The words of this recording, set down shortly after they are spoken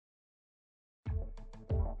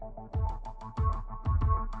Hey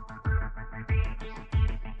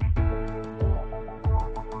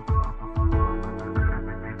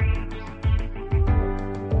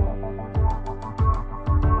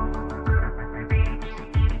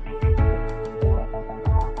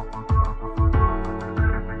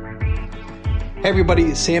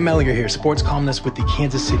everybody, Sam Mellinger here, sports columnist with the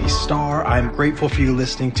Kansas City Star. I'm grateful for you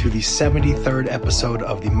listening to the 73rd episode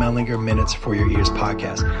of the Mellinger Minutes for Your Ears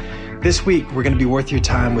podcast. This week, we're going to be worth your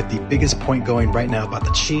time with the biggest point going right now about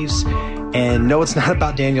the Chiefs. And no, it's not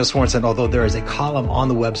about Daniel Sorensen, although there is a column on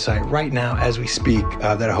the website right now as we speak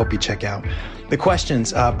that I hope you check out. The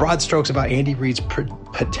questions, broad strokes about Andy Reid's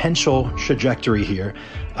potential trajectory here,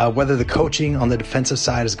 whether the coaching on the defensive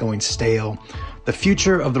side is going stale, the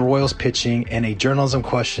future of the Royals pitching, and a journalism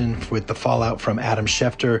question with the fallout from Adam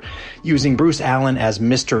Schefter using Bruce Allen as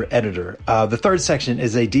Mr. Editor. The third section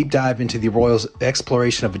is a deep dive into the Royals'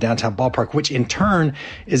 exploration of a downtown ballpark, which in turn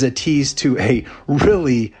is a tease to a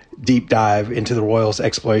really deep dive into the Royals'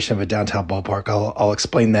 exploration of a downtown ballpark. I'll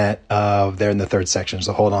explain that there in the third section,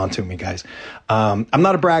 so hold on to me, guys. I'm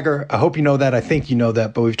not a bragger. I hope you know that. I think you know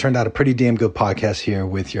that, but we've turned out a pretty damn good podcast here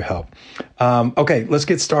with your help. Okay, let's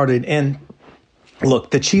get started. And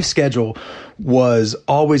look, the Chiefs' schedule was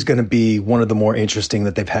always going to be one of the more interesting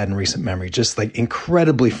that they've had in recent memory, just like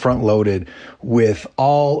incredibly front-loaded with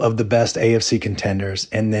all of the best AFC contenders,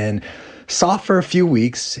 and then soft for a few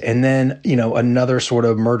weeks, and then, you know, another sort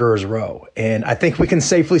of murderer's row. And I think we can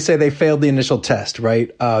safely say they failed the initial test,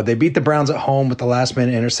 right? They beat the Browns at home with the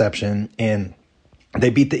last-minute interception, and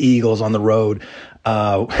they beat the Eagles on the road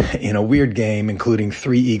in a weird game, including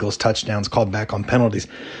 3 Eagles touchdowns called back on penalties.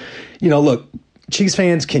 You know, look, Chiefs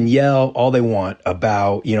fans can yell all they want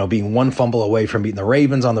about, you know, being one fumble away from beating the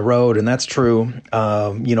Ravens on the road, and that's true.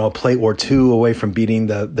 You know, a play or two away from beating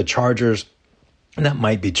the Chargers, and that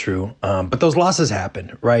might be true. But those losses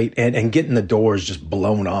happen, right? And getting the doors just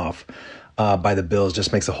blown off by the Bills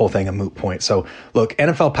just makes the whole thing a moot point. So, look,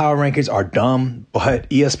 NFL power rankings are dumb, but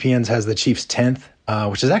ESPN's has the Chiefs 10th.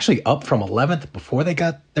 Which is actually up from 11th before they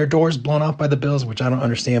got their doors blown off by the Bills, which I don't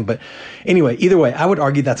understand. But anyway, either way, I would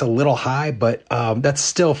argue that's a little high, but that's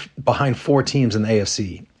still behind 4 teams in the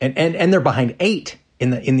AFC. And they're behind 8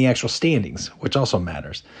 in the actual standings, which also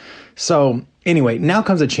matters. So anyway, now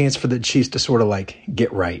comes a chance for the Chiefs to sort of like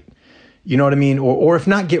get right. You know what I mean? Or if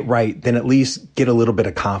not get right, then at least get a little bit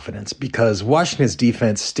of confidence, because Washington's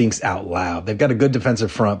defense stinks out loud. They've got a good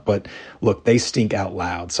defensive front, but look, they stink out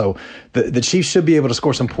loud. So the Chiefs should be able to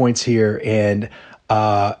score some points here. And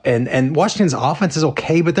Washington's offense is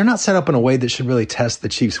okay, but they're not set up in a way that should really test the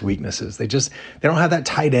Chiefs' weaknesses. They don't have that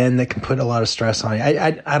tight end that can put a lot of stress on you.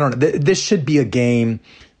 I don't know. This should be a game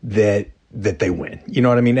that they win. You know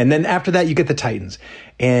what I mean? And then after that, you get the Titans.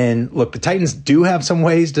 And look, the Titans do have some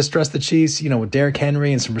ways to stress the Chiefs, you know, with Derrick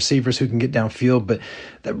Henry and some receivers who can get downfield. But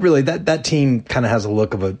that team kind of has a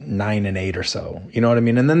look of a 9-8 or so. You know what I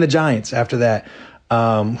mean? And then the Giants after that,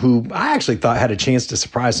 who I actually thought had a chance to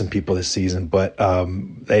surprise some people this season, but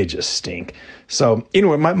they just stink. So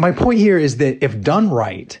anyway, my point here is that if done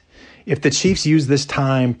right, if the Chiefs use this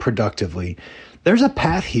time productively, there's a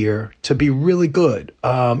path here to be really good,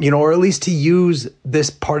 you know, or at least to use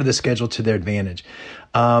this part of the schedule to their advantage.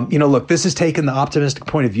 You know, look, this is taking the optimistic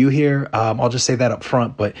point of view here. I'll just say that up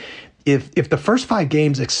front. But if the first 5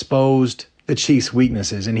 games exposed the Chiefs'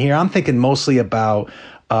 weaknesses, and here I'm thinking mostly about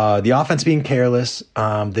the offense being careless,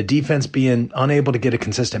 the defense being unable to get a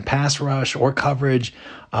consistent pass rush or coverage,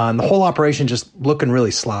 and the whole operation just looking really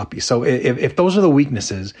sloppy. So if those are the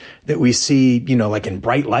weaknesses that we see, you know, like in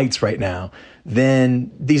bright lights right now,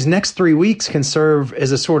 then these next 3 weeks can serve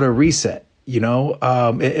as a sort of reset, you know,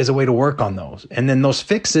 as a way to work on those. And then those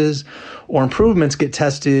fixes or improvements get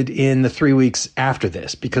tested in the 3 weeks after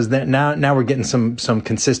this, because now we're getting some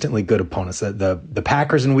consistently good opponents. The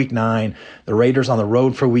Packers in week 9, the Raiders on the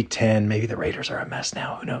road for week 10. Maybe the Raiders are a mess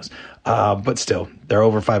now. Who knows? But still, they're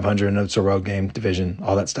over 500 and it's a road game, division,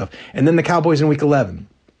 all that stuff. And then the Cowboys in week 11.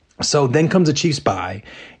 So then comes a Chiefs bye.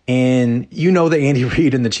 And you know that Andy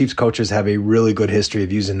Reid and the Chiefs coaches have a really good history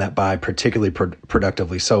of using that bye particularly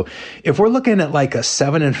productively. So if we're looking at like a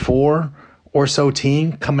 7-4 or so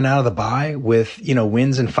team coming out of the bye with, you know,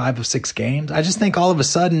 wins in 5 of 6 games, I just think all of a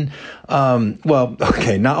sudden, well,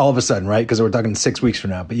 okay, not all of a sudden, right? Because we're talking 6 weeks from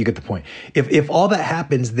now, but you get the point. If all that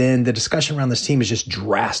happens, then the discussion around this team is just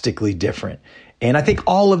drastically different. And I think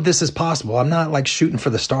all of this is possible. I'm not like shooting for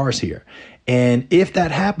the stars here. And if that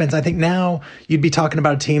happens, I think now you'd be talking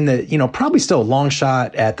about a team that, you know, probably still a long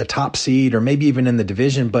shot at the top seed or maybe even in the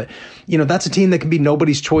division. But, you know, that's a team that can be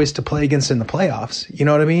nobody's choice to play against in the playoffs. You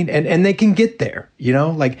know what I mean? And they can get there, you know,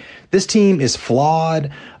 like this team is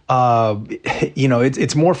flawed.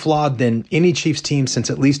 it's more flawed than any Chiefs team since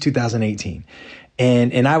at least 2018.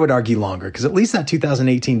 And I would argue longer, because at least that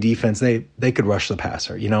 2018 defense, they could rush the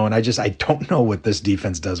passer, and I don't know what this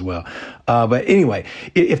defense does well. But anyway,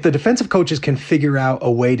 if the defensive coaches can figure out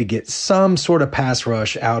a way to get some sort of pass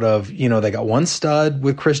rush out of, they got one stud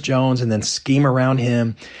with Chris Jones and then scheme around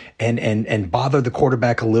him and bother the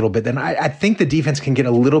quarterback a little bit, then I think the defense can get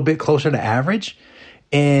a little bit closer to average.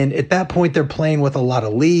 And at that point, they're playing with a lot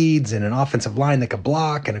of leads and an offensive line that can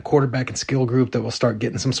block and a quarterback and skill group that will start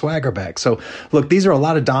getting some swagger back. So, look, these are a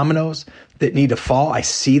lot of dominoes that need to fall. I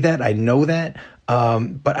see that. I know that.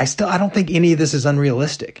 But I don't think any of this is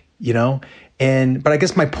unrealistic, But I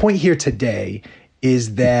guess my point here today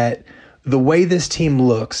is that the way this team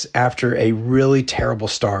looks after a really terrible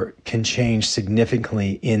start can change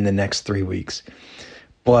significantly in the next 3 weeks.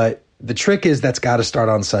 But the trick is that's got to start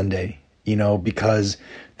on Sunday. Because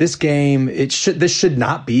this game, this should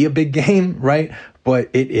not be a big game, right? But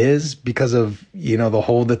it is because of, the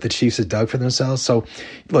hole that the Chiefs have dug for themselves. So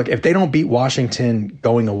look, if they don't beat Washington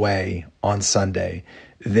going away on Sunday,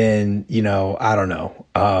 then, I don't know.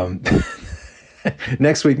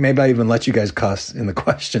 Next week, maybe I even let you guys cuss in the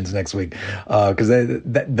questions next week. Cause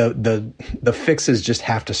the fixes just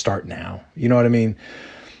have to start now. You know what I mean?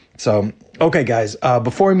 So, okay, guys,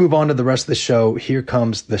 before we move on to the rest of the show, here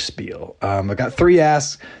comes the spiel. I got 3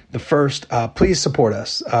 asks. The first, please support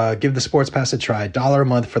us. Give the Sports Pass a try. $1 a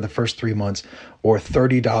month for the first 3 months or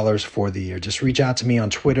 $30 for the year. Just reach out to me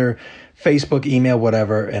on Twitter, Facebook, email,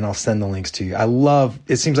 whatever, and I'll send the links to you.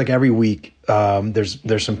 It seems like every week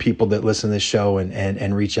there's some people that listen to this show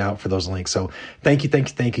and reach out for those links. So thank you.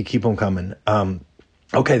 Keep them coming.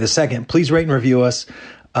 Okay, the second, please rate and review us.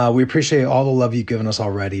 We appreciate all the love you've given us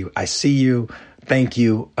already. I see you. Thank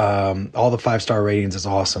you. All the 5-star ratings is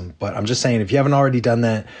awesome. But I'm just saying, if you haven't already done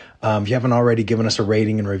that, if you haven't already given us a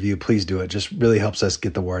rating and review, please do it. Just really helps us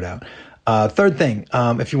get the word out. Third thing,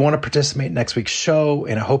 if you want to participate in next week's show,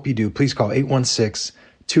 and I hope you do, please call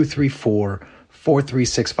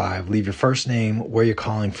 816-234-4365. Leave your first name, where you're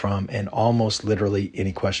calling from, and almost literally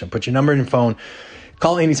any question. Put your number in your phone.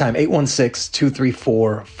 Call anytime,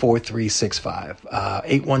 816-234-4365.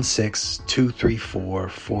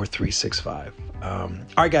 816-234-4365. All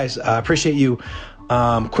right, guys, I appreciate you.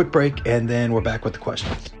 Quick break, and then we're back with the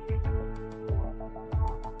questions.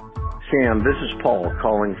 Sam, this is Paul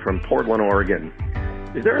calling from Portland, Oregon.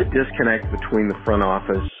 Is there a disconnect between the front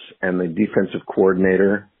office and the defensive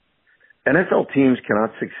coordinator? NFL teams cannot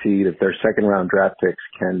succeed if their second-round draft picks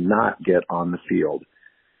cannot get on the field.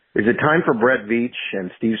 Is it time for Brett Veach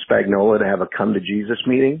and Steve Spagnuolo to have a come-to-Jesus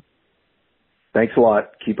meeting? Thanks a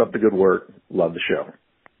lot. Keep up the good work. Love the show.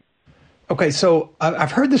 Okay, so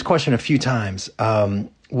I've heard this question a few times,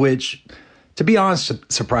 which, to be honest,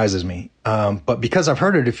 surprises me. But because I've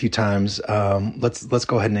heard it a few times, let's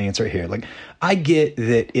go ahead and answer it here. Like, I get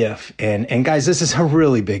that if, and guys, this is a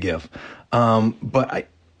really big if,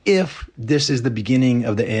 if this is the beginning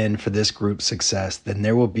of the end for this group's success, then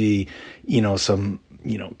there will be, some,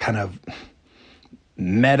 kind of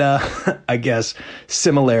meta, I guess,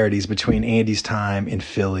 similarities between Andy's time in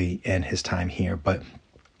Philly and his time here. But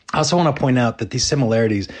I also want to point out that these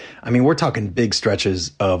similarities, we're talking big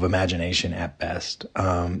stretches of imagination at best.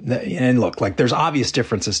 And look, like, there's obvious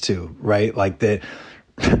differences too, right? Like that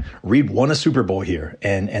Reed won a Super Bowl here,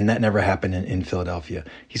 and that never happened in Philadelphia.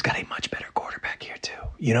 He's got a much better quarterback here too.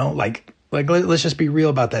 Like let's just be real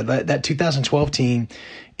about that. That 2012 team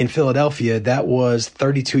in Philadelphia, that was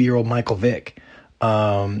 32-year-old Michael Vick,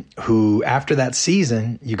 who after that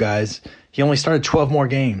season, you guys, he only started 12 more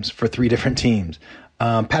games for 3 different teams.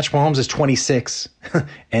 Patrick Mahomes is 26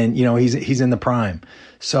 and, he's in the prime.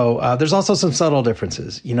 So, there's also some subtle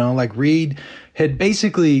differences, like Reed had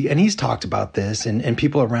basically, and he's talked about this and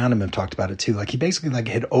people around him have talked about it too. Like, he basically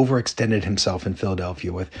had overextended himself in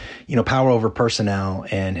Philadelphia with, power over personnel,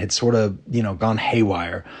 and had sort of, gone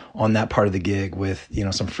haywire on that part of the gig with,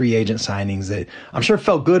 some free agent signings that I'm sure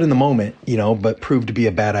felt good in the moment, but proved to be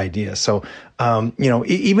a bad idea. So,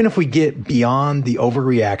 even if we get beyond the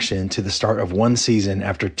overreaction to the start of one season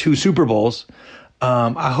after 2 Super Bowls,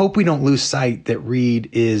 I hope we don't lose sight that Reed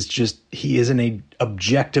he is an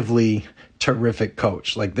objectively terrific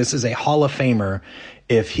coach. Like, this is a Hall of Famer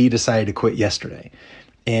if he decided to quit yesterday.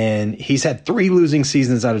 And he's had 3 losing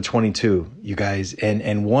seasons out of 22, you guys.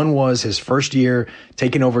 And one was his first year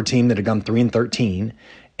taking over a team that had gone 3-13.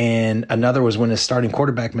 and another was when his starting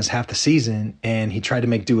quarterback missed half the season and he tried to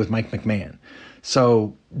make do with Mike McMahon.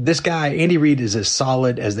 So this guy, Andy Reid, is as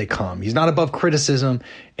solid as they come. He's not above criticism,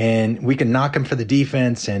 and we can knock him for the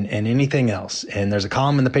defense and anything else. And there's a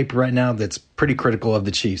column in the paper right now that's pretty critical of the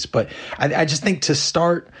Chiefs. But I just think to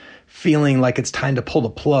start feeling like it's time to pull the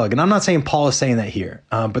plug, and I'm not saying Paul is saying that here,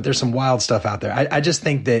 but there's some wild stuff out there. I just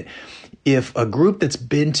think that if a group that's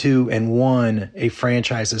been to and won a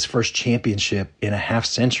franchise's first championship in a half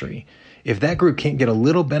century, if that group can't get a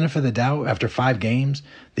little benefit of the doubt after 5 games,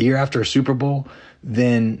 the year after a Super Bowl,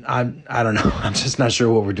 then I don't know. I'm just not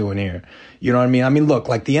sure what we're doing here. You know what I mean? I mean, look,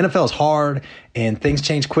 like the NFL is hard and things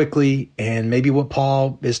change quickly. And maybe what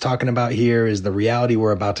Paul is talking about here is the reality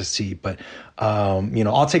we're about to see. But,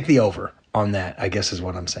 I'll take the over on that, I guess is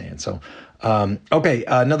what I'm saying. So, okay,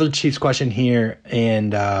 another Chiefs question here.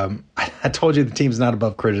 And I told you the team's not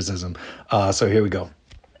above criticism. So here we go.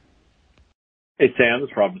 Hey, Sam, this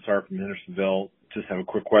is Rob Bassar from Hendersonville. Just have a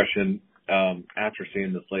quick question. After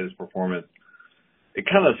seeing this latest performance, it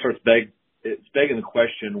kind of starts begging the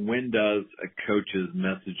question, when does a coach's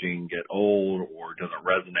messaging get old or doesn't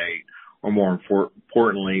resonate, or more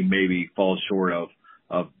importantly, maybe fall short of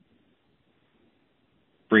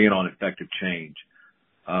bringing on effective change?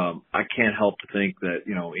 I can't help to think that,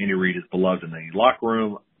 Andy Reid is beloved in the locker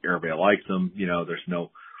room. Everybody likes him.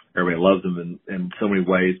 Everybody loves him in so many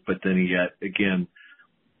ways, but then yet again,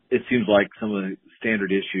 it seems like some of the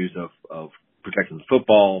standard issues of protecting the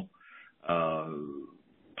football,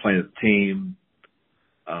 playing as a team,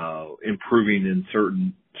 improving in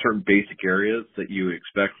certain basic areas that you would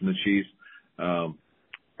expect from the Chiefs,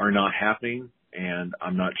 are not happening. And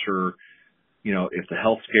I'm not sure, if the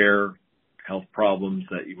health problems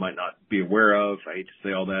that you might not be aware of, I hate to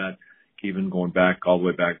say all that, even going back all the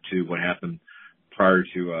way back to what happened prior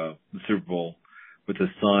to the Super Bowl with his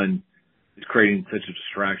son, is creating such a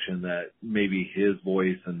distraction that maybe his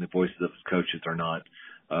voice and the voices of his coaches are not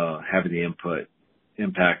having the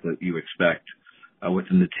impact that you expect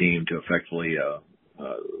within the team to effectively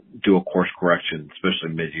do a course correction,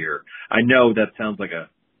 especially mid-year. I know that sounds like a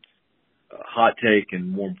hot take and,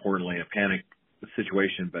 more importantly, a panic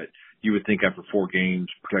situation, but you would think after 4 games,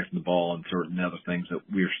 protecting the ball and certain other things that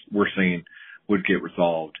we're seeing would get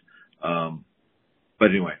resolved. But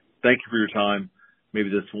anyway, thank you for your time. Maybe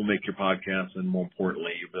this will make your podcast, and more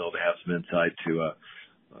importantly, you'll be able to have some insight to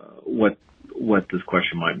what this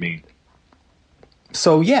question might mean.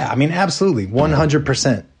 So, yeah, I mean, absolutely,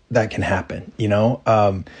 100% that can happen.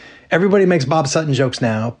 Everybody makes Bob Sutton jokes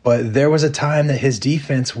now, but there was a time that his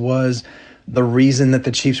defense was the reason that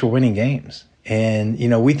the Chiefs were winning games. And,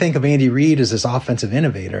 we think of Andy Reid as this offensive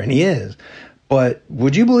innovator, and he is. But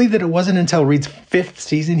would you believe that it wasn't until Reid's 5th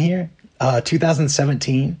season here,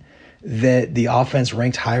 2017, that the offense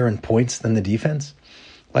ranked higher in points than the defense?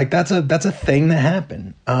 Like that's a thing that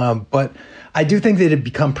happened. But I do think that it had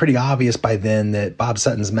become pretty obvious by then that Bob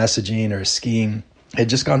Sutton's messaging or his scheme had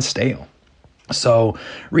just gone stale. So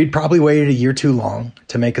Reid probably waited a year too long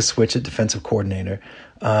to make a switch at defensive coordinator,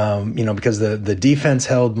 because the defense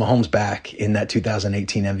held Mahomes back in that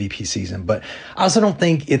 2018 MVP season. But I also don't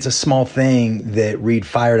think it's a small thing that Reid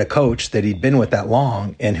fired a coach that he'd been with that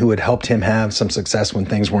long and who had helped him have some success when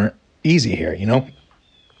things weren't easy here,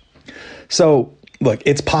 So, look,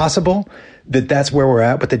 it's possible that that's where we're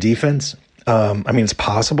at with the defense. It's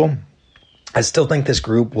possible. I still think this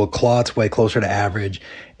group will claw its way closer to average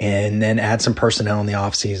and then add some personnel in the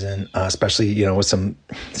offseason, especially, with some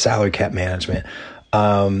salary cap management.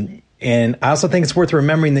 And I also think it's worth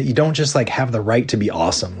remembering that you don't just have the right to be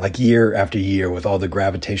awesome, year after year with all the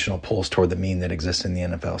gravitational pulls toward the mean that exists in the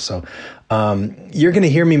NFL. So you're going to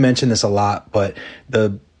hear me mention this a lot, but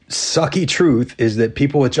the sucky truth is that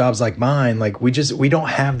people with jobs like mine, we don't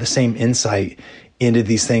have the same insight into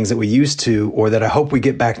these things that we used to, or that I hope we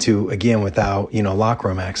get back to again without, locker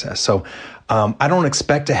room access. So I don't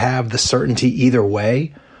expect to have the certainty either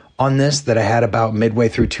way on this that I had about midway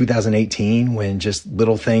through 2018, when just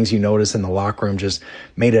little things you notice in the locker room just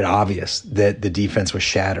made it obvious that the defense was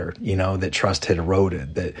shattered, that trust had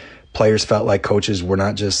eroded, that players felt like coaches were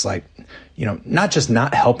not just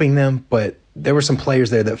not helping them, but there were some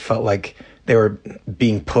players there that felt like they were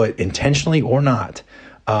being put intentionally or not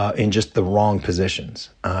in just the wrong positions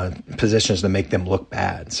to make them look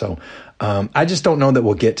bad. So I just don't know that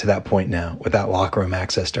we'll get to that point now without locker room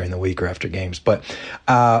access during the week or after games. But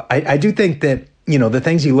I do think that, the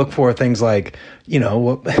things you look for are things like, things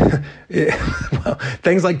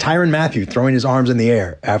like Tyrann Mathieu throwing his arms in the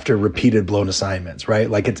air after repeated blown assignments, right?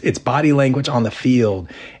 It's body language on the field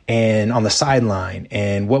and on the sideline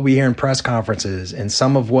and what we hear in press conferences, and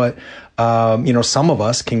some of what, some of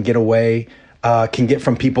us can get away can get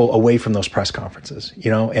from people away from those press conferences,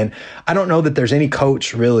 you know? And I don't know that there's any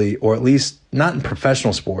coach really, or at least not in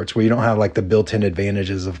professional sports where you don't have like the built-in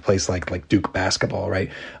advantages of a place like Duke basketball,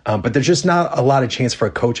 right? But there's just not a lot of chance for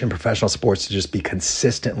a coach in professional sports to just be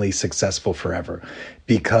consistently successful forever,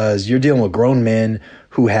 because you're dealing with grown men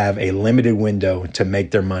who have a limited window to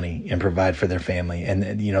make their money and provide for their family.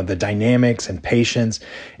 And, you know, the dynamics and patience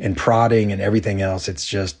and prodding and everything else, it's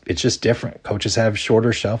just different. Coaches have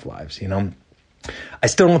shorter shelf lives, you know? I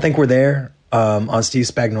still don't think we're there on Steve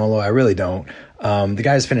Spagnuolo. I really don't. The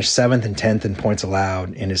guy's finished 7th and 10th in points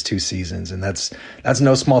allowed in his 2 seasons. And that's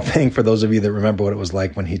no small thing for those of you that remember what it was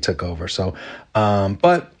like when he took over. So,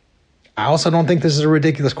 but I also don't think this is a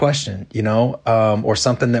ridiculous question, you know, or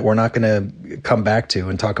something that we're not going to come back to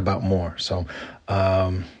and talk about more. So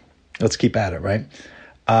let's keep at it, right?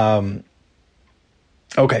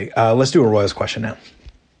 Okay, let's do a Royals question now.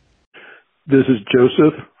 This is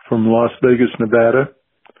Joseph from Las Vegas, Nevada.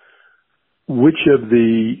 Which of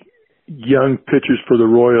the young pitchers for the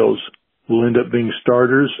Royals will end up being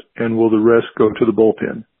starters, and will the rest go to the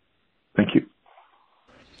bullpen? Thank you.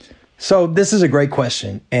 So this is a great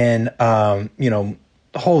question. And, you know,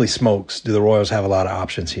 holy smokes, do the Royals have a lot of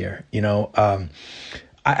options here? You know,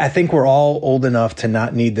 I think we're all old enough to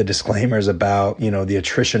not need the disclaimers about, you know, the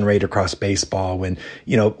attrition rate across baseball when,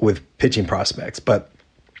 you know, with pitching prospects. But,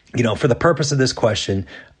 you know, for the purpose of this question,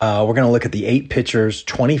 we're going to look at the 8 pitchers,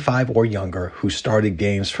 25 or younger, who started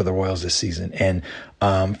games for the Royals this season. And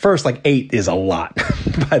first, like 8 is a lot,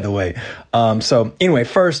 by the way. So anyway,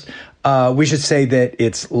 first, we should say that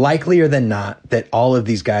it's likelier than not that all of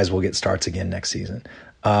these guys will get starts again next season.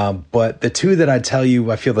 But the 2 that I tell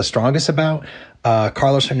you I feel the strongest about,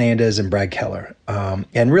 Carlos Hernandez and Brad Keller.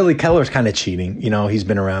 And really, Keller's kind of cheating. You know, he's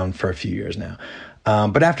been around for a few years now.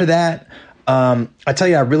 But after that, I tell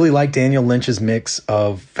you, I really like Daniel Lynch's mix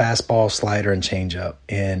of fastball, slider, and changeup.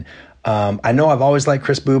 And I know I've always liked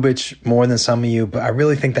Chris Bubich more than some of you, but I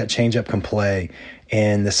really think that changeup can play.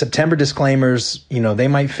 And the September disclaimers, you know, they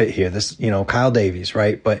might fit here. This, you know, Kyle Davies,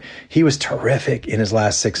 right? But he was terrific in his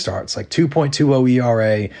last 6 starts, like 2.20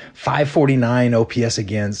 ERA, 549 OPS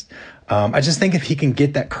against. I just think if he can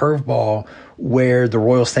get that curveball where the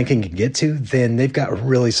Royals think he can get to, then they've got a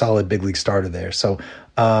really solid big league starter there. So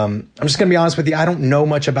I'm just going to be honest with you. I don't know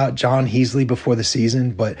much about John Heasley before the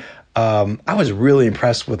season, but I was really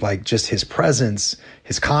impressed with like just his presence,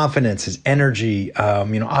 his confidence, his energy.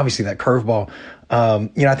 You know, obviously that curveball.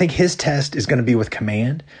 You know, I think his test is going to be with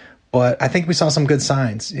command, but I think we saw some good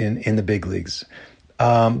signs in the big leagues.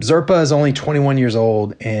 Zerpa is only 21 years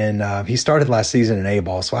old, and he started last season in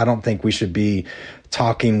A-ball, so I don't think we should be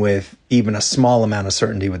talking with even a small amount of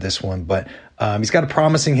certainty with this one. But he's got a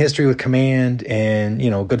promising history with command and, you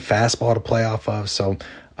know, a good fastball to play off of. So,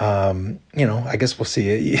 you know, I guess we'll see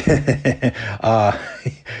it.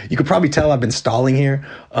 You could probably tell I've been stalling here.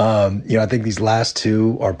 You know, I think these last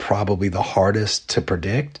 2 are probably the hardest to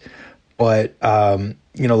predict. But,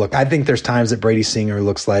 you know, look, I think there's times that Brady Singer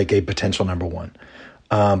looks like a potential number 1.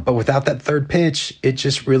 But without that third pitch, it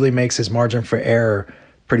just really makes his margin for error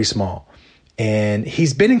pretty small. And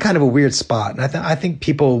he's been in kind of a weird spot. And I think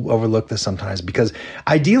people overlook this sometimes, because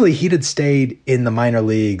ideally he'd had stayed in the minor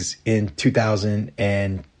leagues in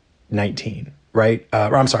 2019, right?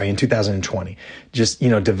 Or I'm sorry, in 2020. Just, you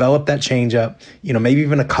know, develop that changeup, you know, maybe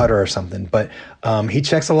even a cutter or something. But he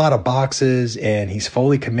checks a lot of boxes, and he's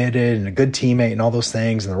fully committed and a good teammate and all those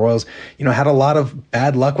things. And the Royals, you know, had a lot of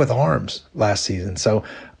bad luck with arms last season. So,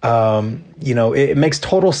 you know, it makes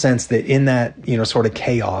total sense that in that, you know, sort of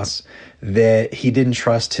chaos, that he didn't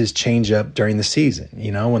trust his changeup during the season,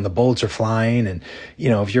 you know, when the bullets are flying. And,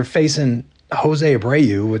 you know, if you're facing Jose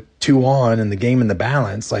Abreu with 2 on and the game in the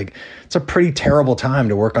balance, like, it's a pretty terrible time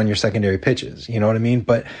to work on your secondary pitches. You know what I mean?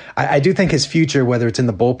 But I do think his future, whether it's in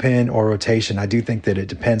the bullpen or rotation, I do think that it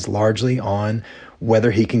depends largely on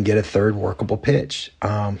whether he can get a third workable pitch.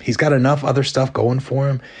 He's got enough other stuff going for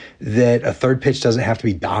him that a third pitch doesn't have to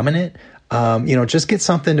be dominant. You know, just get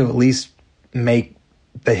something to at least make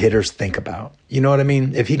the hitters think about. You know what I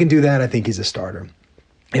mean? If he can do that, I think he's a starter.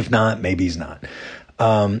 If not, maybe he's not.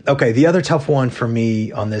 Okay, the other tough one for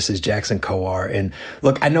me on this is Jackson Kowar. And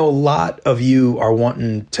look, I know a lot of you are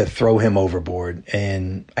wanting to throw him overboard,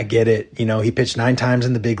 and I get it. You know, he pitched 9 times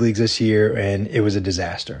in the big leagues this year, and it was a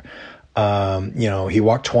disaster. You know, he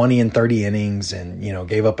walked 20 in 30 innings and, you know,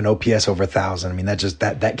 gave up an OPS over 1,000. I mean,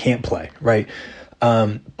 that can't play, right?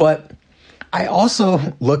 But I also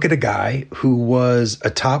look at a guy who was a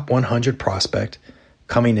top 100 prospect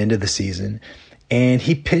coming into the season, and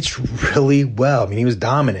he pitched really well. I mean, he was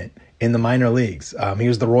dominant in the minor leagues. He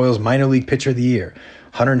was the Royals minor league pitcher of the year,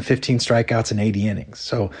 115 strikeouts in 80 innings.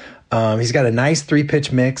 So, He's got a nice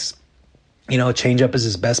 3-pitch mix. A changeup is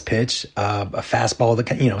his best pitch, a fastball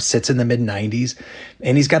that, sits in the mid-90s,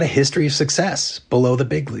 and he's got a history of success below the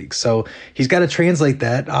big leagues. So he's got to translate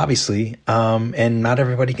that, obviously, and not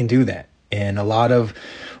everybody can do that. And a lot of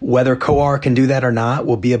whether Kowar can do that or not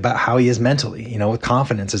will be about how he is mentally, with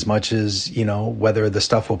confidence as much as, whether the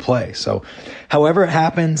stuff will play. So however it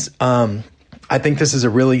happens, I think this is a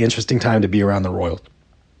really interesting time to be around the Royals.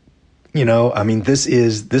 This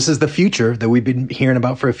is the future that we've been hearing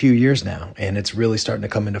about for a few years now, and it's really starting to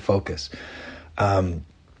come into focus.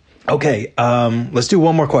 Let's do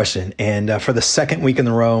one more question. And for the second week in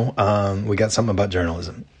a row, we got something about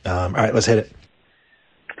journalism. All right, let's hit it.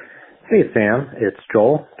 Hey, Sam. It's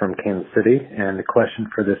Joel from Kansas City, and the question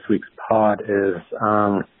for this week's pod is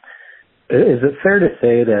it fair to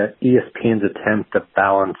say that ESPN's attempt to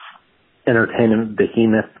balance entertainment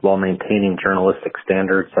behemoth while maintaining journalistic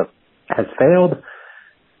standards has failed?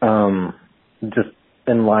 Just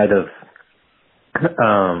in light of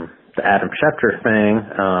the Adam Schefter thing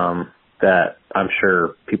that I'm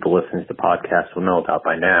sure people listening to the podcast will know about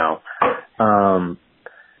by now.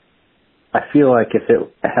 I feel like if it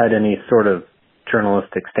had any sort of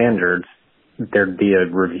journalistic standards, there'd be a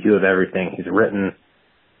review of everything he's written,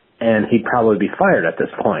 and he'd probably be fired at this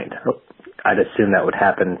point. I'd assume that would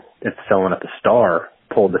happen if someone at the Star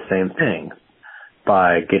pulled the same thing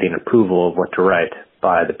by getting approval of what to write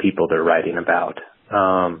by the people they're writing about.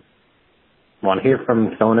 Want to hear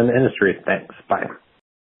from someone in the industry. Thanks. Bye.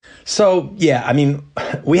 So, yeah,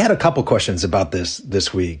 we had a couple questions about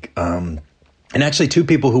this week. And actually 2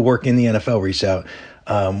 people who work in the NFL reached out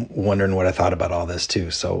wondering what I thought about all this too.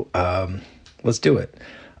 So let's do it.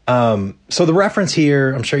 So the reference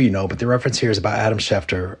here, I'm sure you know, but the reference here is about Adam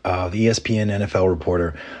Schefter, the ESPN NFL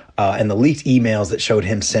reporter, and the leaked emails that showed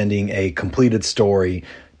him sending a completed story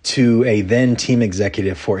to a then team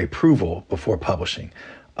executive for approval before publishing.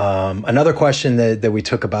 Another question that we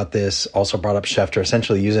took about this also brought up Schefter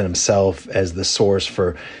essentially using himself as the source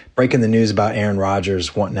for breaking the news about Aaron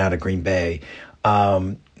Rodgers wanting out of Green Bay,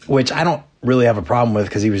 which I don't really have a problem with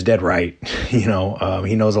because he was dead right. He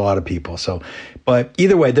knows a lot of people. So, but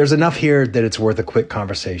either way, there's enough here that it's worth a quick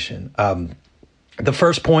conversation. The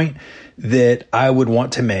first point that I would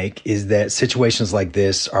want to make is that situations like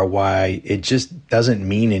this are why it just doesn't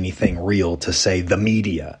mean anything real to say the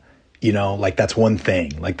media. Like that's one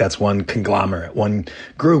thing, like that's one conglomerate, one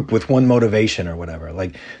group with one motivation or whatever.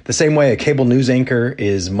 Like the same way a cable news anchor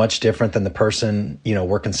is much different than the person,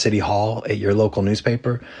 working City Hall at your local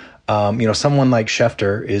newspaper. Someone like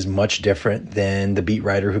Schefter is much different than the beat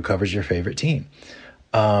writer who covers your favorite team.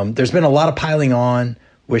 There's been a lot of piling on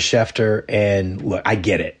with Schefter, and look, I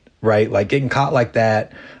get it, right? Like getting caught like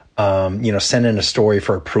that. Sending a story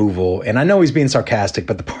for approval. And I know he's being sarcastic,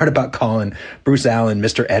 but the part about calling Bruce Allen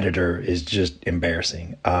Mr. Editor is just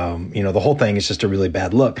embarrassing. The whole thing is just a really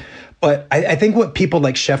bad look. But I think what people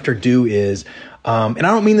like Schefter do is, and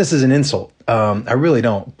I don't mean this as an insult. I really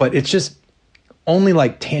don't. But it's just only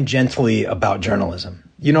like tangentially about journalism.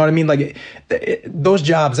 You know what I mean? Like those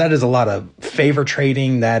jobs, that is a lot of favor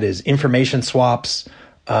trading. That is information swaps.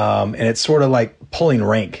 And it's sort of like pulling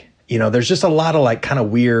rank. There's just a lot of like kind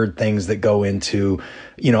of weird things that go into,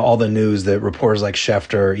 all the news that reporters like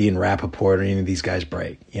Schefter, Ian Rappaport, or any of these guys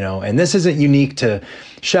break, and this isn't unique to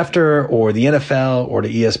Schefter or the NFL or to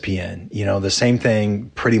ESPN. The same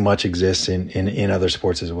thing pretty much exists in other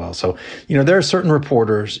sports as well. So, there are certain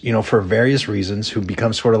reporters, for various reasons who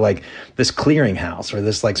become sort of like this clearinghouse or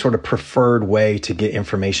this like sort of preferred way to get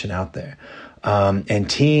information out there. And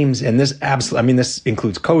teams, and this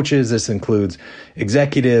includes coaches, this includes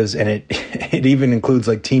executives, and it even includes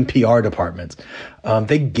like team PR departments.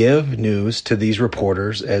 They give news to these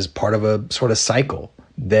reporters as part of a sort of cycle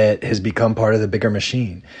that has become part of the bigger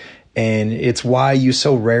machine. And it's why you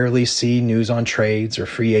so rarely see news on trades or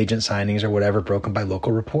free agent signings or whatever broken by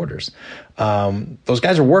local reporters. Those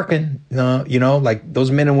guys are working, like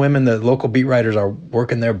those men and women, the local beat writers are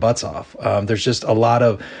working their butts off. There's just a lot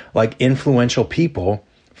of like influential people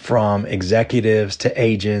from executives to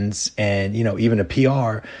agents and, even a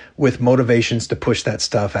PR with motivations to push that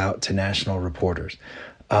stuff out to national reporters.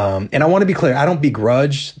 And I want to be clear, I don't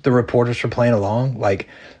begrudge the reporters for playing along. Like,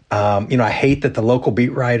 I hate that the local beat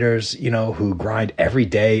writers, who grind every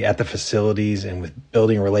day at the facilities and with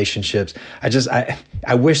building relationships.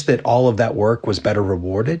 I wish that all of that work was better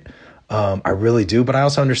rewarded. I really do. But I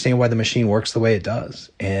also understand why the machine works the way it does.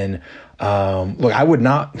 And, look, I would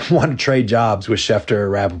not want to trade jobs with Schefter or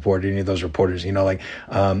Rappaport or any of those reporters,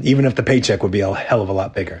 even if the paycheck would be a hell of a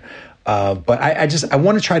lot bigger. But I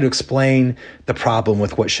want to try to explain the problem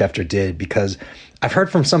with what Schefter did, because I've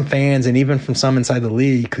heard from some fans and even from some inside the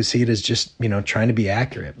league who see it as just, trying to be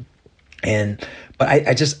accurate.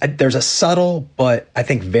 But there's a subtle, but I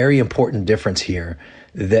think very important difference here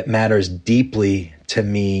that matters deeply to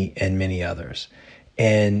me and many others.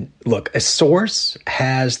 And look, a source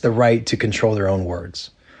has the right to control their own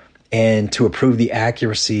words and to approve the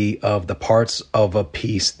accuracy of the parts of a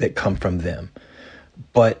piece that come from them.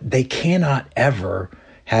 But they cannot ever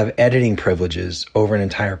have editing privileges over an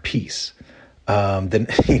entire piece.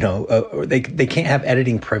 They can't have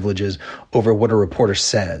editing privileges over what a reporter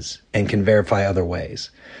says and can verify other ways.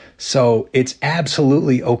 So it's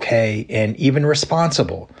absolutely okay and even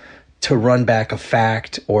responsible to run back a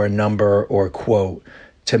fact or a number or a quote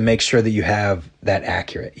to make sure that you have that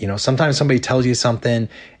accurate. Sometimes somebody tells you something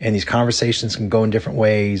and these conversations can go in different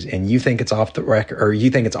ways and you think it's off the record or you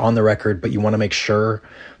think it's on the record, but you want to make sure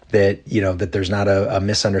that, that there's not a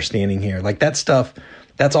misunderstanding here. Like that stuff,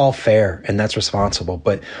 that's all fair and that's responsible.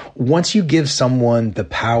 But once you give someone the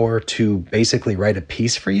power to basically write a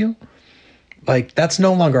piece for you, like that's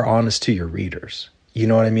no longer honest to your readers. You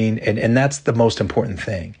know what I mean? And that's the most important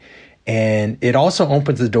thing. And it also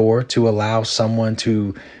opens the door to allow someone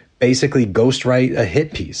to basically ghostwrite a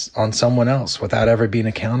hit piece on someone else without ever being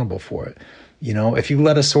accountable for it. If you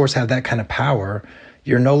let a source have that kind of power,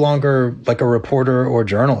 you're no longer like a reporter or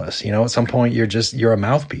journalist. At some point you're a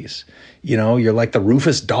mouthpiece. You're like the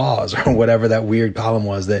Rufus Dawes or whatever that weird column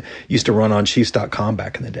was that used to run on Chiefs.com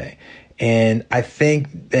back in the day. And I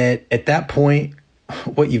think that at that point,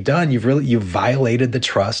 what you've done, you've violated the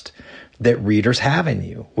trust that readers have in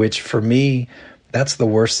you, which for me, that's the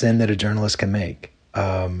worst sin that a journalist can make.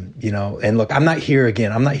 And look, I'm not here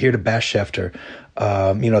to bash Schefter.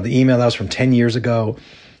 The email that was from 10 years ago,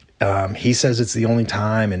 he says it's the only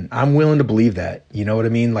time, and I'm willing to believe that, you know what I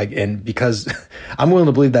mean? Because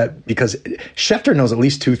Schefter knows at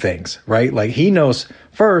least two things, right? Like he knows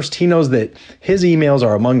that his emails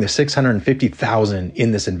are among the 650,000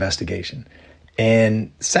 in this investigation.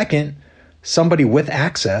 And second, somebody with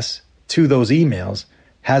access to those emails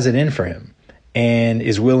has it in for him and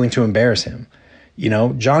is willing to embarrass him.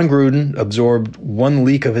 John Gruden absorbed one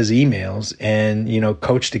leak of his emails and,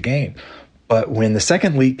 coached a game. But when the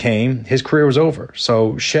second leak came, his career was over.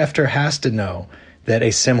 So Schefter has to know that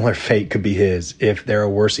a similar fate could be his if there are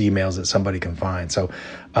worse emails that somebody can find. So,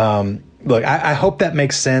 look, I hope that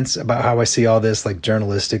makes sense about how I see all this, like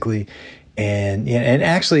journalistically. And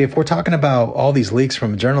actually, if we're talking about all these leaks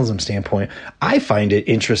from a journalism standpoint, I find it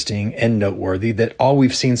interesting and noteworthy that all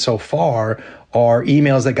we've seen so far are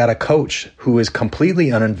emails that got a coach who is completely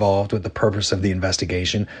uninvolved with the purpose of the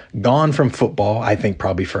investigation, gone from football, I think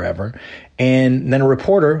probably forever, and then a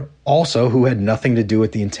reporter also who had nothing to do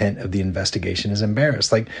with the intent of the investigation is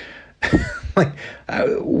embarrassed.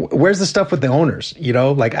 Where's the stuff with the owners?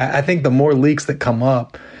 I think the more leaks that come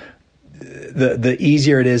up, the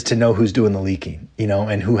easier it is to know who's doing the leaking,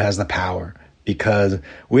 and who has the power, because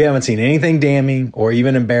we haven't seen anything damning or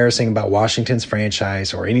even embarrassing about Washington's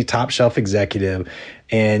franchise or any top shelf executive.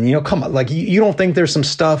 And, come on, you don't think there's some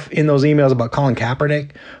stuff in those emails about Colin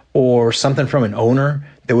Kaepernick or something from an owner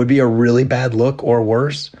that would be a really bad look or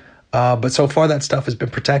worse? But so far that stuff has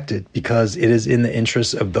been protected because it is in the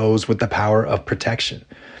interest of those with the power of protection.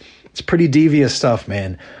 It's pretty devious stuff,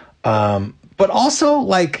 man. But also,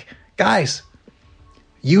 guys,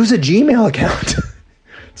 use a Gmail account.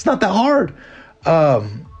 It's not that hard.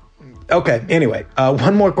 Okay, anyway,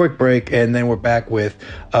 one more quick break, and then we're back with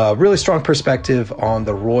a really strong perspective on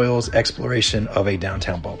the Royals' exploration of a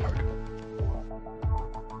downtown ballpark.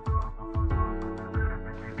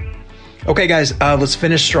 Okay, guys, let's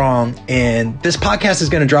finish strong. And this podcast is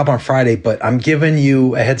going to drop on Friday, but I'm giving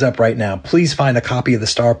you a heads up right now. Please find a copy of the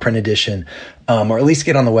Star print edition, or at least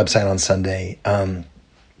get on the website on Sunday.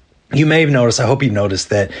 You may have noticed, I hope you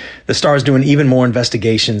noticed, that the Star is doing even more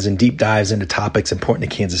investigations and deep dives into topics important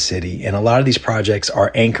to Kansas City. And a lot of these projects are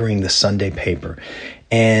anchoring the Sunday paper.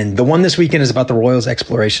 And the one this weekend is about the Royals'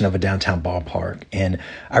 exploration of a downtown ballpark. And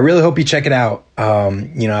I really hope you check it out.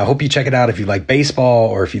 I hope you check it out if you like baseball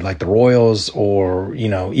or if you like the Royals or,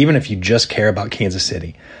 even if you just care about Kansas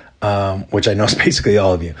City, which I know is basically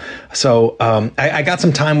all of you. So I got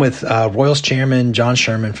some time with Royals chairman John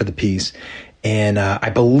Sherman for the piece. And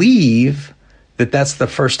I believe that that's the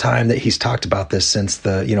first time that he's talked about this since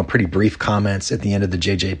the, pretty brief comments at the end of the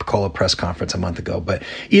J.J. Picollo press conference a month ago. But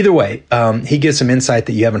either way, he gives some insight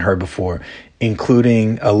that you haven't heard before,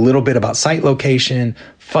 including a little bit about site location,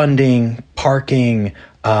 funding, parking,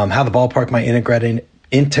 how the ballpark might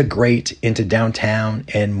integrate into downtown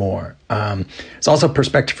and more. It's also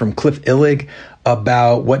perspective from Cliff Illig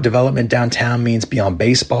about what development downtown means beyond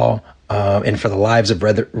baseball. And for the lives of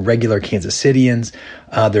regular Kansas Cityans.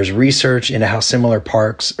 There's research into how similar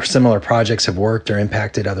parks or similar projects have worked or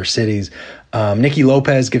impacted other cities. Nicky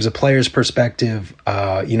Lopez gives a player's perspective.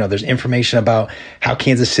 There's information about how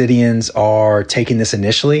Kansas Cityans are taking this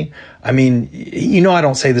initially. I mean, I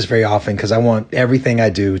don't say this very often because I want everything I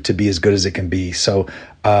do to be as good as it can be. So,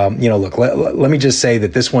 look, let me just say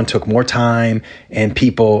that this one took more time and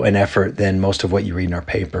people and effort than most of what you read in our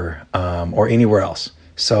paper or anywhere else.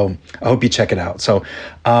 So I hope you check it out. So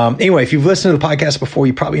anyway, if you've listened to the podcast before,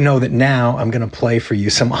 you probably know that now I'm going to play for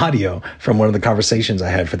you some audio from one of the conversations I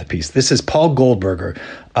had for the piece. This is Paul Goldberger.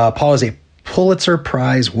 Paul is a Pulitzer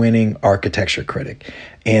Prize winning architecture critic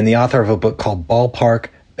and the author of a book called Ballpark,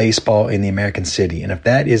 Baseball in the American City. And if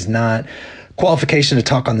that is not qualification to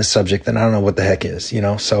talk on this subject, then I don't know what the heck is,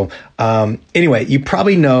 So anyway, you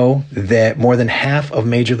probably know that more than half of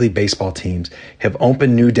Major League Baseball teams have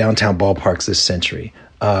opened new downtown ballparks this century.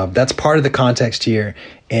 That's part of the context here.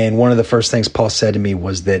 And one of the first things Paul said to me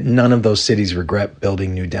was that none of those cities regret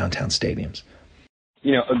building new downtown stadiums.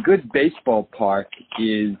 A good baseball park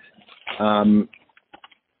is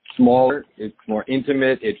smaller, it's more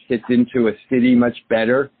intimate, it fits into a city much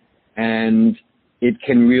better, and it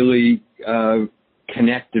can really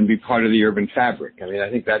connect and be part of the urban fabric. I mean,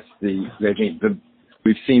 I think that's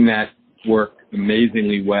we've seen that work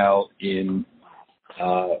amazingly well in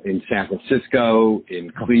San Francisco,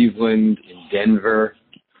 in Cleveland, in Denver,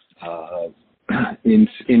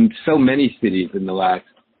 in so many cities in the last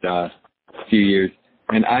few years.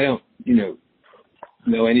 And I don't,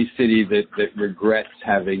 know any city that regrets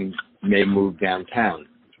having made a move downtown.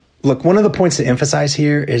 Look, one of the points to emphasize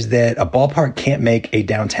here is that a ballpark can't make a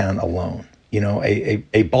downtown alone. A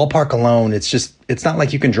ballpark alone, it's not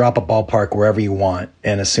like you can drop a ballpark wherever you want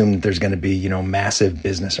and assume that there's going to be, massive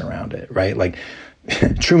business around it, right? Like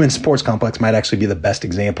Truman Sports Complex might actually be the best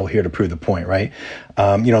example here to prove the point, right?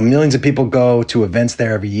 Millions of people go to events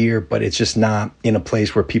there every year, but it's just not in a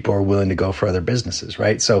place where people are willing to go for other businesses,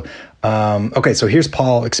 right? So, so here's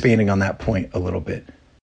Paul expanding on that point a little bit.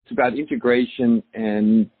 It's about integration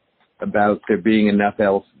and about there being enough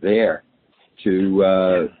else there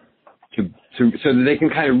to so that they can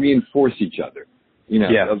kind of reinforce each other.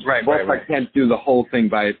 Right. Ballpark can't do the whole thing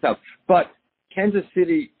by itself. But Kansas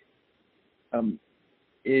City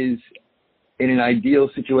is in an ideal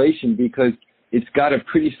situation because it's got a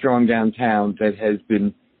pretty strong downtown that has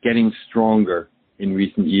been getting stronger in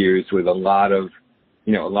recent years with a lot of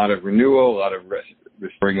renewal, a lot of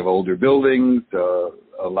restoring of older buildings,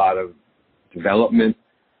 a lot of development.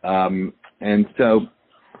 And so,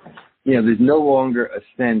 there's no longer a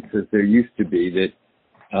sense as there used to be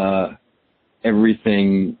that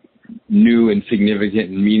everything new and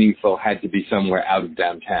significant and meaningful had to be somewhere out of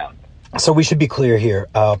downtown. So we should be clear here.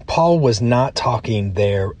 Paul was not talking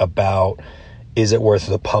there about is it worth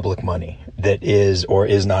the public money that is or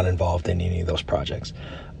is not involved in any of those projects.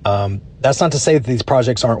 That's not to say that these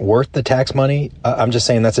projects aren't worth the tax money. I'm just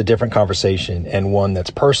saying that's a different conversation and one that's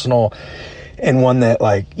personal. And one that,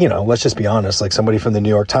 let's just be honest, somebody from the New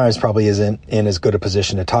York Times probably isn't in as good a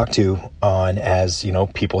position to talk to on as,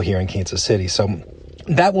 people here in Kansas City. So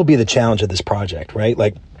that will be the challenge of this project, right?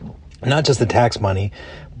 Not just the tax money,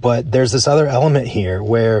 but there's this other element here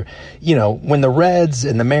where, when the Reds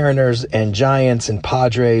and the Mariners and Giants and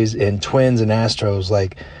Padres and Twins and Astros,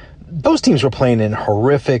 those teams were playing in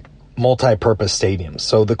horrific multi-purpose stadiums.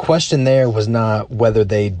 So the question there was not whether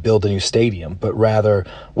they'd build a new stadium, but rather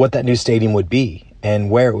what that new stadium would be and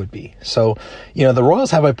where it would be. So, the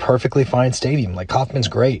Royals have a perfectly fine stadium. Kauffman's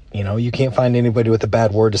great. You can't find anybody with a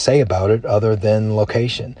bad word to say about it other than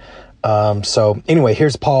location. So anyway,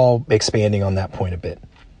 here's Paul expanding on that point a bit.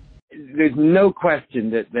 There's no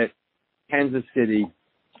question that Kansas City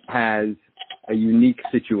has a unique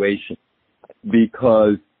situation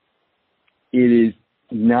because it is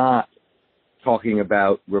not talking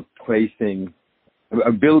about replacing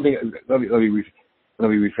a building. Let me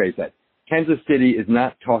rephrase that. Kansas City is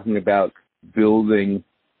not talking about building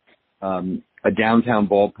a downtown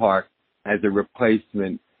ballpark as a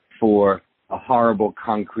replacement for a horrible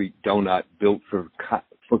concrete donut built for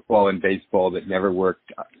football and baseball that never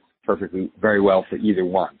worked very well for either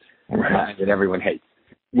one, that everyone hates,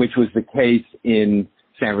 which was the case in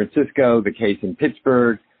San Francisco, the case in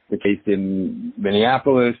Pittsburgh, the case in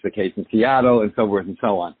Minneapolis, the case in Seattle, and so forth and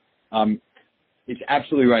so on. It's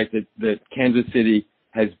absolutely right that Kansas City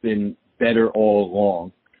has been better all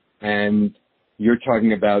along, and you're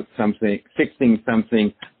talking about fixing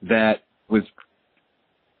something that was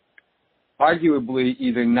arguably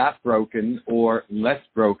either not broken or less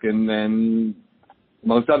broken than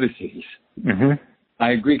most other cities. Mm-hmm.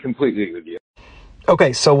 I agree completely with you.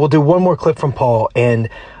 Okay, so we'll do one more clip from Paul. And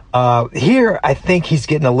here, I think he's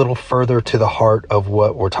getting a little further to the heart of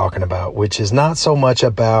what we're talking about, which is not so much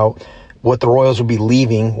about what the Royals would be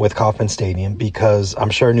leaving with Kauffman Stadium, because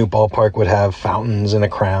I'm sure a new ballpark would have fountains and a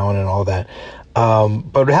crown and all that.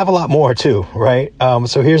 But it would have a lot more too, right?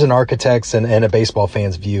 So here's an architect's and a baseball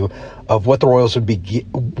fan's view of what the Royals would be,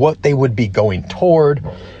 what they would be going toward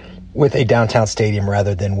with a downtown stadium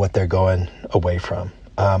rather than what they're going away from.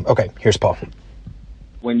 Okay, here's Paul.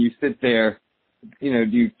 When you sit there, do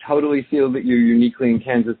you totally feel that you're uniquely in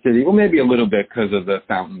Kansas City? Well, maybe a little bit because of the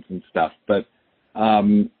fountains and stuff, but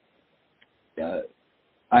I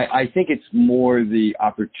think it's more the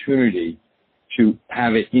opportunity to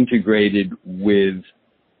have it integrated with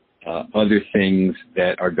other things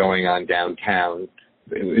that are going on downtown,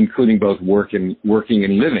 including both working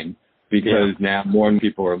and living, because now more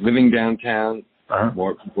people are living downtown,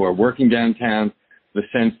 more people are working downtown. The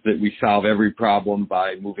sense that we solve every problem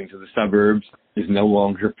by moving to the suburbs is no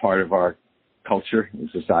longer part of our culture and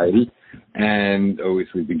society, and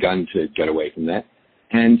we've begun to get away from that.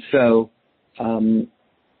 And so,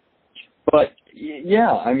 but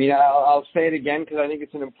yeah, I mean, I'll say it again because I think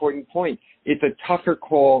it's an important point. It's a tougher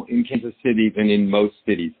call in Kansas City than in most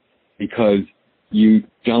cities because you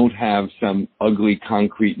don't have some ugly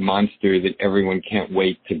concrete monster that everyone can't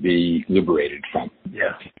wait to be liberated from.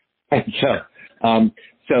 Yeah. And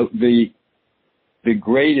so the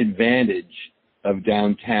great advantage of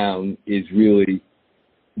downtown is really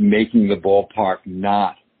making the ballpark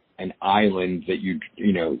not an island that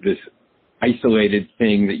this isolated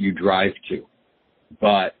thing that you drive to,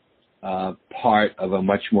 but part of a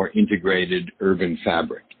much more integrated urban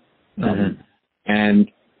fabric. Mm-hmm.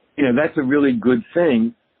 And, that's a really good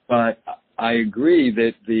thing, but I agree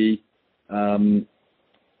that the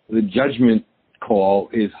judgment call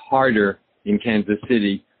is harder in Kansas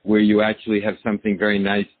City, where you actually have something very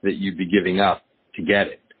nice that you'd be giving up to get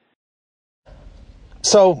it.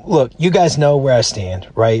 So, look, you guys know where I stand,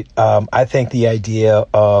 right? I think the idea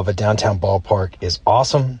of a downtown ballpark is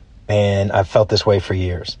awesome, and I've felt this way for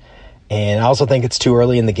years. And I also think it's too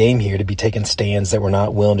early in the game here to be taking stands that we're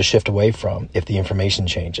not willing to shift away from if the information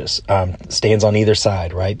changes. Stands on either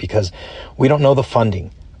side, right? Because we don't know the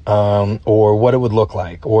funding or what it would look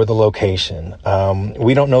like or the location.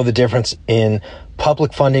 We don't know the difference in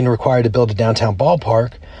public funding required to build a downtown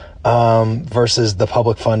ballpark versus the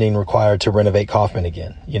public funding required to renovate Kauffman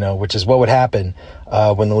again, which is what would happen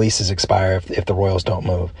when the leases expire if the Royals don't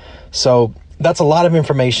move. So that's a lot of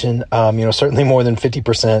information, certainly more than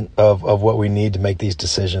 50% of what we need to make these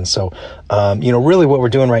decisions. So, really what we're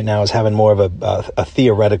doing right now is having more of a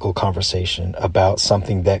theoretical conversation about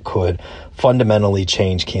something that could fundamentally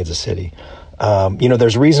change Kansas City.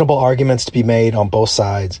 There's reasonable arguments to be made on both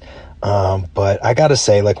sides. But I got to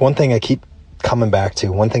say, one thing I keep coming back to,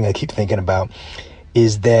 one thing I keep thinking about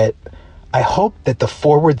is that I hope that the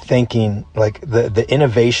forward thinking, the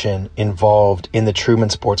innovation involved in the Truman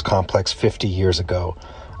Sports Complex 50 years ago,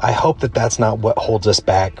 I hope that that's not what holds us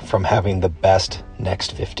back from having the best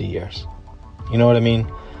next 50 years. You know what I mean?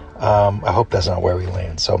 I hope that's not where we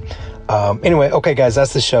land. So anyway, okay, guys,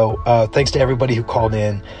 that's the show. Thanks to everybody who called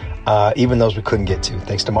in, even those we couldn't get to.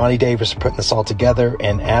 Thanks to Monty Davis for putting this all together.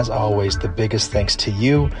 And as always, the biggest thanks to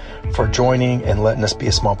you for joining and letting us be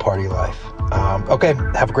a small part of your life. Okay,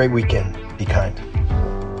 have a great weekend. Be kind.